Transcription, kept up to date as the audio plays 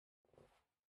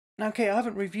Okay, I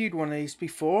haven't reviewed one of these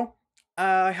before.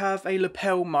 I have a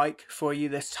lapel mic for you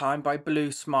this time by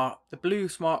Blusmart, the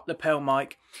Blusmart Lapel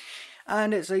mic.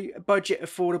 And it's a budget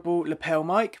affordable lapel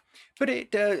mic, but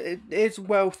it is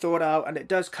well thought out, and it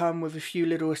does come with a few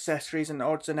little accessories and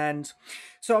odds and ends.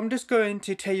 So I'm just going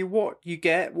to tell you what you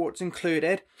get, what's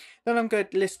included. Then I'm going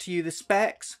to list to you the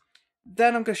specs.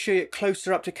 Then I'm going to show you it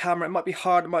closer up to camera. It might be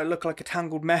hard, it might look like a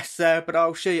tangled mess there, but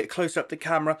I'll show you it closer up to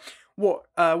camera, what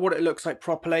it looks like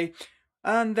properly.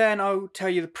 And then I'll tell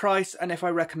you the price and if I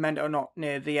recommend it or not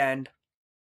near the end.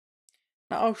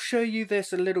 Now I'll show you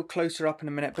this a little closer up in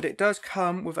a minute, but it does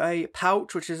come with a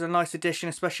pouch, which is a nice addition,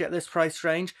 especially at this price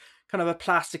range. Kind of a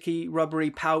plasticky, rubbery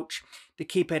pouch to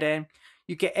keep it in.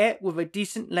 You get it with a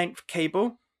decent length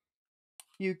cable.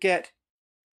 You get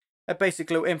a basic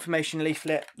little information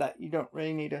leaflet that you don't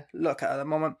really need to look at the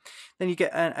moment. Then you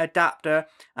get an adapter,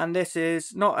 and this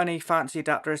is not any fancy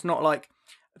adapter. It's not like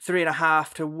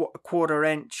 3.5 to a 1/4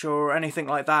 inch or anything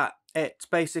like that. It's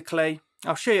basically,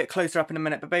 I'll show you it closer up in a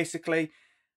minute, but basically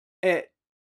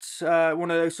it's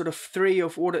one of those sort of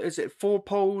 4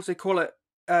 poles, they call it,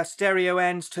 stereo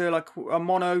ends to like a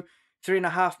mono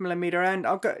 3.5mm end.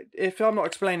 If I'm not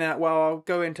explaining that well, I'll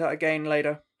go into it again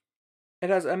later. It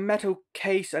has a metal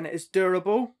case and it is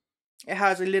durable. It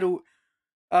has a little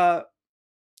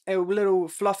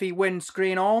fluffy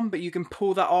windscreen on, but you can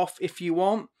pull that off if you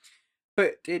want.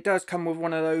 But it does come with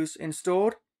one of those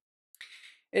installed.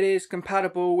 It is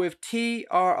compatible with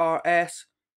TRRS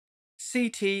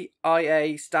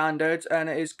CTIA standards, and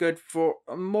it is good for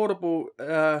a multiple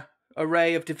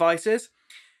array of devices.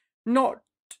 Not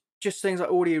just things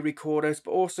like audio recorders, but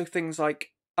also things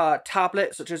like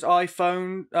tablets such as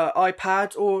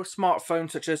iPads, or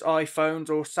smartphones such as iPhones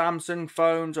or Samsung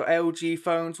phones or LG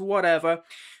phones, whatever.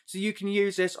 So you can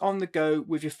use this on the go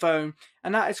with your phone,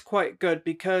 and that is quite good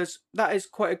because that is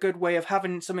quite a good way of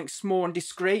having something small and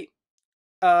discreet,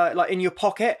 like in your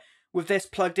pocket, with this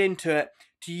plugged into it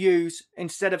to use,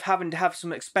 instead of having to have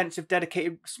some expensive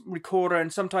dedicated recorder.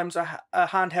 And sometimes a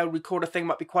handheld recorder thing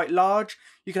might be quite large.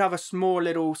 You can have a small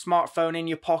little smartphone in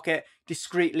your pocket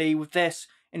discreetly with this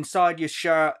inside your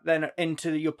shirt, then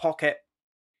into your pocket.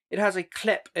 It has a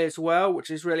clip as well,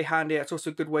 which is really handy. It's also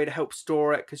a good way to help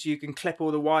store it because you can clip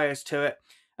all the wires to it.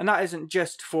 And that isn't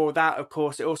just for that, of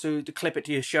course, it also to clip it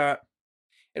to your shirt.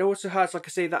 It also has, like I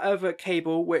say, that other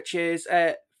cable, which is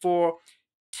for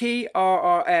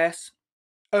TRRS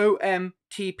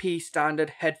OMTP standard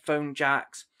headphone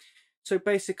jacks. So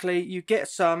basically you get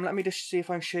some, let me just see if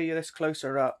I can show you this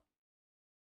closer up.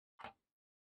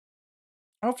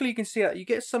 Hopefully you can see that. You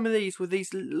get some of these with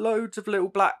these loads of little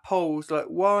black poles, like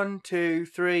 1, 2,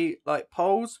 3 like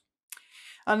poles.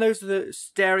 And those are the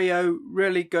stereo,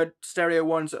 really good stereo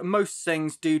ones that most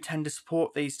things do tend to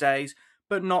support these days,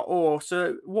 but not all.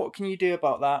 So what can you do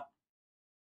about that?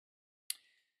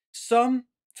 Some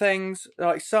things,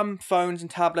 like some phones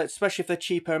and tablets, especially if they're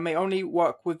cheaper, may only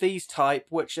work with these type,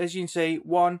 which, as you can see,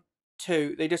 1,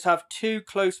 2, they just have 2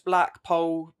 close black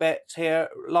pole bits here,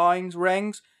 lines,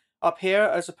 rings up here,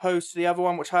 as opposed to the other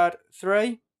one which had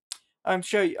 3. I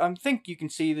think you can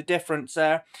see the difference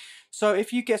there. So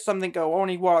if you get something that will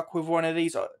only work with one of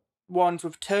these ones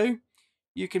with 2,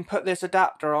 you can put this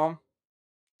adapter on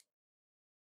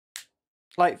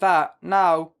like that.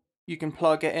 Now you can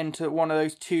plug it into one of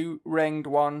those 2 ringed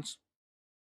ones.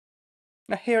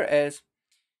 Now here it is.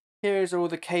 Here's all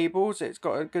the cables. It's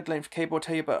got a good length cable. I'll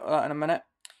tell you about that in a minute.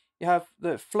 You have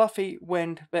the fluffy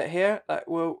wind bit here that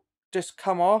will just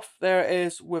come off. There it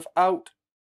is without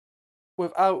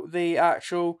the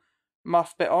actual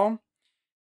muff bit on.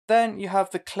 Then you have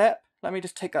the clip. Let me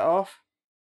just take that off.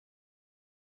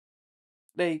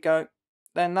 There you go.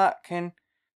 Then that can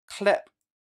clip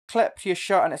to your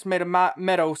shirt, and it's made of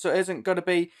metal, so it isn't going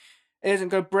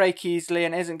to break easily,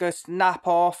 and isn't going to snap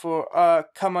off or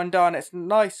come undone. It's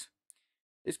nice.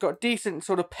 It's got decent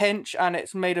sort of pinch, and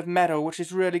it's made of metal, which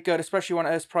is really good, especially when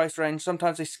it is price range.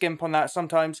 Sometimes they skimp on that.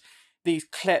 Sometimes these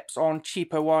clips on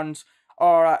cheaper ones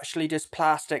are actually just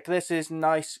plastic. This is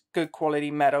nice, good quality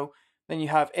metal. Then you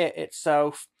have it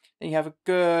itself. Then you have a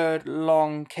good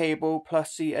long cable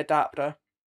plus the adapter.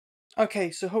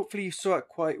 Okay, so hopefully you saw it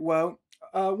quite well.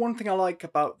 One thing I like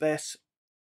about this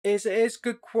is it is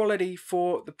good quality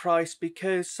for the price,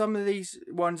 because some of these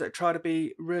ones that try to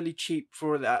be really cheap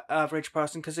for the average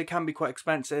person, because they can be quite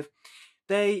expensive,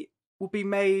 they will be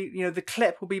made, the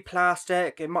clip will be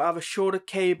plastic, it might have a shorter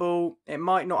cable, it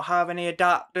might not have any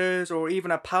adapters or even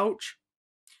a pouch,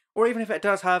 or even if it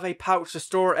does have a pouch to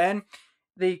store it in,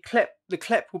 the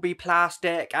clip will be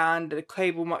plastic, and the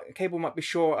cable might be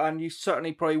short, and you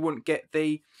certainly probably wouldn't get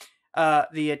the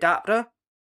adapter.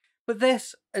 But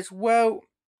this as well,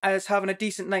 as having a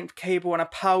decent length cable and a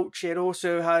pouch. It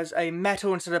also has a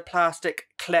metal instead of plastic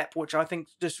clip, which I think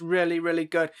is just really, really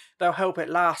good. They'll help it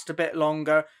last a bit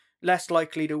longer, less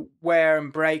likely to wear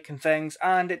and break and things.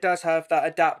 And it does have that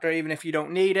adapter, even if you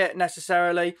don't need it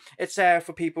necessarily. It's there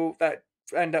for people that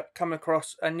end up coming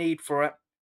across a need for it.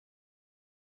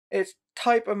 Its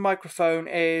type of microphone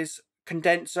is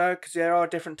condenser, because there are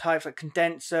different types like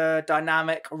condenser,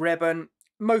 dynamic, ribbon.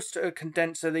 Most are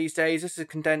condenser these days. This is a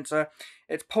condenser.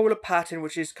 It's polar pattern,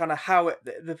 which is kind of how it,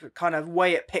 the kind of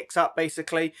way it picks up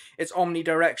basically. It's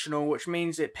omnidirectional, which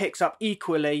means it picks up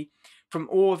equally from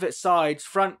all of its sides,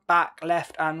 front, back,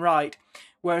 left and right.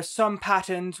 Whereas some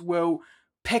patterns will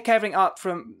pick everything up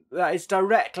from that is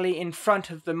directly in front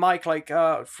of the mic, like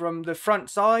from the front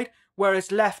side,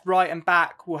 whereas left, right and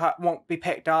back won't be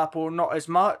picked up, or not as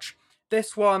much.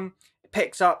 This one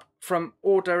picks up from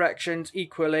all directions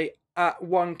equally at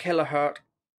 1 kilohertz.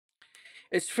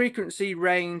 Its frequency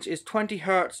range is 20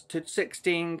 Hz to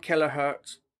 16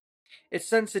 kilohertz. Its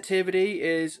sensitivity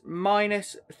is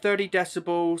minus 30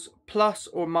 decibels plus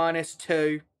or minus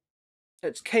 2.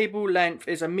 Its cable length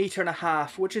is 1.5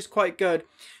 meters, which is quite good,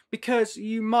 because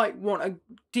you might want a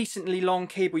decently long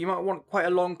cable. You might want quite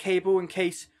a long cable in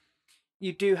case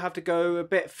you do have to go a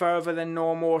bit further than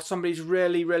normal, or somebody's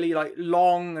really, really like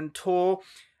long and tall.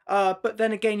 But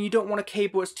then again, you don't want a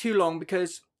cable that's too long,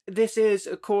 because this is,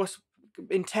 of course,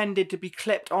 intended to be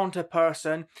clipped onto a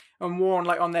person and worn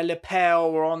like on their lapel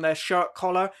or on their shirt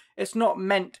collar. It's not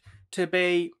meant to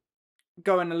be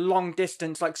going a long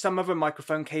distance like some other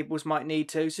microphone cables might need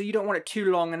to. So you don't want it too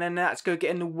long and then that's going to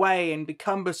get in the way and be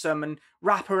cumbersome and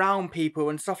wrap around people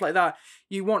and stuff like that.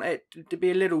 You want it to be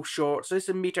a little short. So it's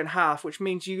 1.5 meters, which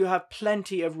means you have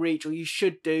plenty of reach, or you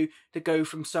should do, to go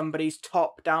from somebody's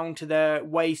top down to their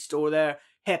waist or their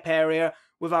hip area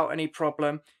without any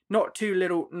problem. Not too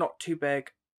little, not too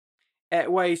big.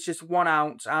 It weighs just 1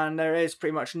 ounce and there is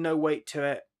pretty much no weight to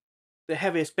it. The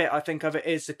heaviest bit I think of it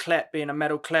is the clip, being a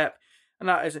metal clip, and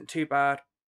that isn't too bad.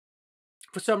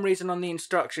 For some reason on the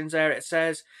instructions there it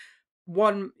says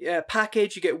one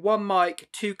package, you get 1 mic,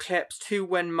 2 clips, 2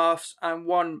 wind muffs and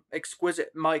 1 exquisite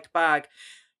mic bag.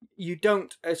 You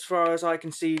don't, as far as I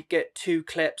can see, get 2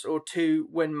 clips or 2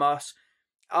 wind muffs.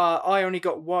 I only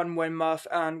got 1 wind muff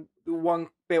and 1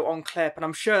 built-on clip, and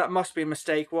I'm sure that must be a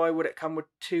mistake. Why would it come with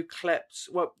 2 clips?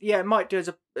 Well, yeah, it might do as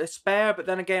a spare, but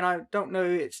then again, I don't know,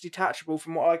 it's detachable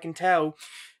from what I can tell.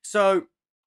 So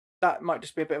that might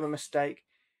just be a bit of a mistake.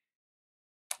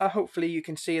 Hopefully you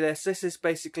can see this. This is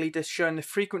basically just showing the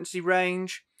frequency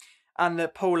range and the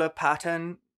polar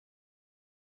pattern.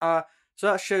 So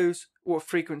that shows what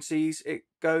frequencies it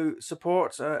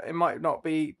supports. It might not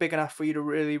be big enough for you to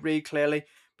really read clearly,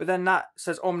 but then that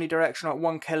says omnidirectional at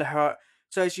 1 kilohertz.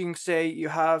 So as you can see, you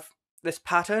have this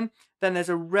pattern, then there's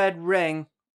a red ring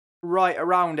right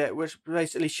around it, which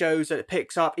basically shows that it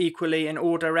picks up equally in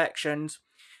all directions,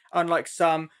 unlike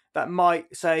some that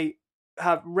might say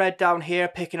have red down here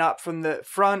picking up from the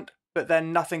front, but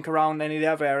then nothing around any of the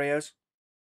other areas.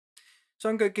 So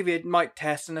I'm going to give you a mic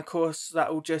test, and of course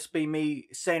that will just be me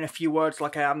saying a few words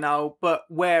like I am now, but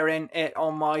wearing it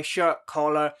on my shirt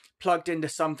collar, plugged into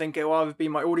something. It will either be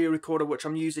my audio recorder, which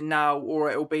I'm using now,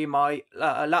 or it will be my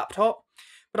laptop.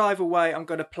 But either way, I'm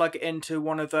going to plug it into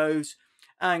one of those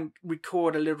and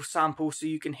record a little sample so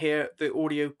you can hear the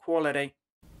audio quality.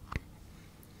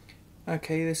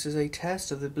 Okay, this is a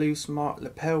test of the Blusmart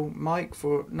Lapel mic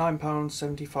for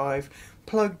 £9.75,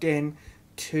 plugged in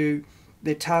to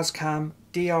the Tascam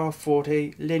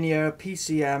DR40 linear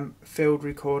PCM field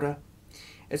recorder.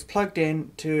 It's plugged in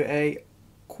to a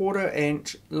 1/4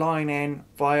 inch line in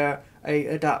via a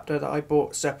adapter that I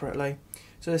bought separately.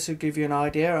 So this will give you an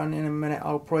idea, and in a minute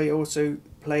I'll probably also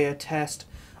play a test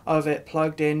of it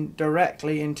plugged in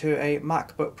directly into a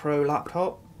MacBook Pro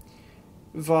laptop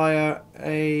via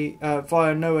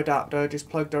no adapter, just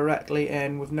plugged directly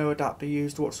in with no adapter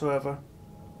used whatsoever.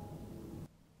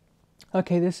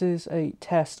 Okay, this is a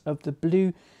test of the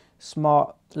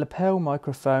Blusmart Lapel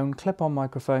microphone, clip-on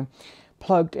microphone,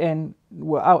 plugged in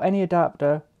without any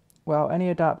adapter,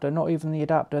 not even the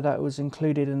adapter that was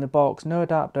included in the box, no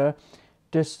adapter,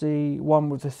 just the one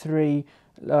with the 3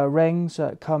 rings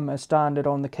that come as standard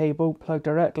on the cable, plugged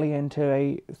directly into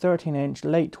a 13-inch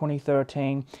late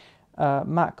 2013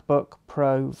 MacBook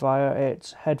Pro via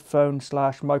its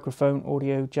headphone/microphone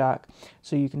audio jack.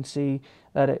 So you can see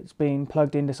that it's been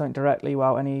plugged into something directly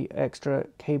without any extra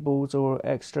cables or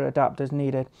extra adapters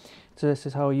needed. So this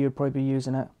is how you'd probably be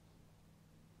using it.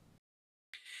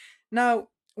 Now,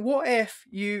 what if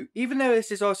you, even though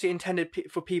this is obviously intended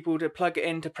for people to plug it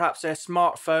into perhaps their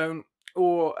smartphone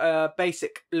or a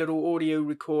basic little audio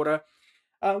recorder,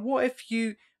 What if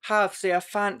you have, say, a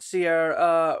fancier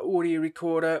audio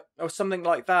recorder or something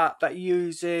like that that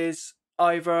uses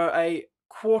either a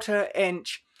 1/4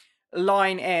 inch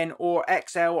line in or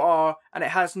XLR, and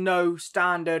it has no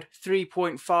standard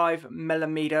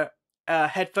 3.5mm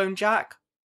headphone jack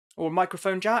or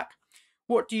microphone jack?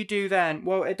 What do you do then?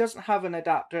 Well, it doesn't have an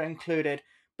adapter included,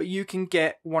 but you can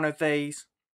get one of these.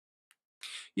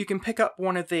 You can pick up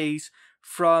one of these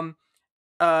from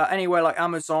anywhere like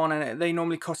Amazon, and they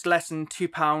normally cost less than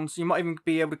 £2. You might even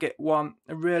be able to get one,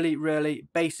 a really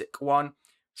basic one,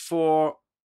 for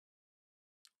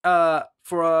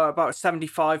about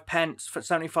 75 pence, for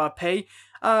 75p.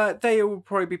 They will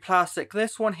probably be plastic.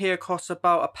 This one here costs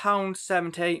about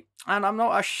 £1.70, and I'm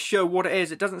not sure what it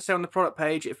is. It doesn't say on the product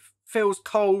page. It feels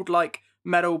cold like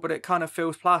metal, but it kind of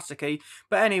feels plasticky.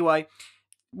 But anyway,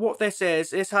 what this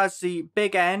is, this has the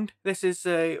big end. This is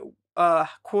a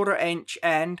 1/4 inch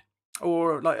end,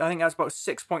 or like I think that's about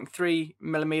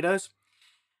 6.3mm.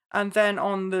 And then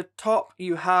on the top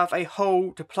you have a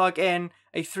hole to plug in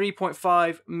a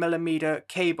 3.5mm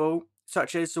cable,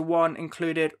 such as the one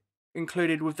included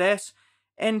with this,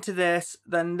 into this.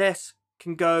 Then this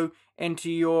can go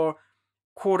into your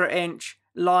 1/4 inch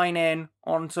line in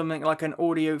on something like an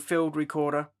audio field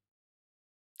recorder.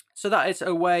 So that is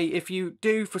a way, if you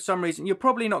do for some reason, you're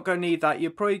probably not going to need that.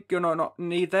 You're probably going to not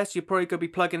need this. You're probably going to be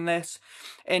plugging this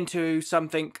into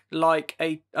something like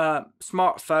a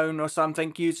smartphone or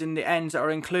something using the ends that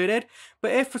are included.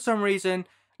 But if for some reason,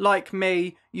 like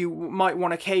me, you might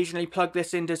want to occasionally plug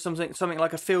this into something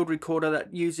like a field recorder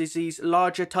that uses these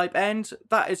larger type ends,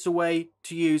 that is the way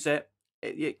to use it.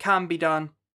 It can be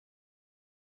done.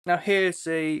 Now here's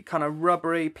the kind of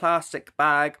rubbery plastic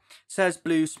bag. It says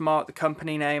Blusmart, the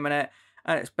company name in it,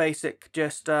 and it's basic,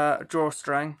 just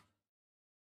drawstring.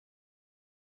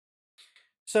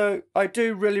 So I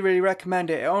do really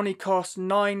recommend it. It only costs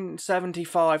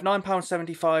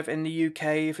 £9.75 in the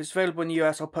UK. If it's available in the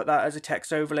US, I'll put that as a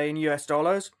text overlay in US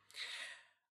dollars.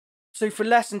 So for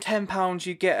less than £10,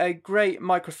 you get a great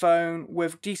microphone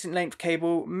with decent length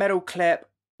cable, metal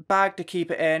clip, bag to keep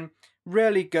it in.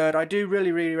 Really good. I do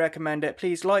really recommend it.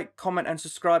 Please like, comment and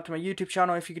subscribe to my YouTube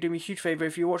channel. If you could do me a huge favour,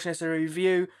 if you're watching this as a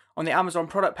review on the Amazon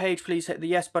product page, please hit the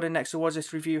yes button next to was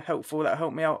this review helpful. That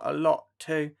helped me out a lot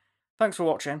too. Thanks for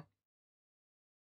watching.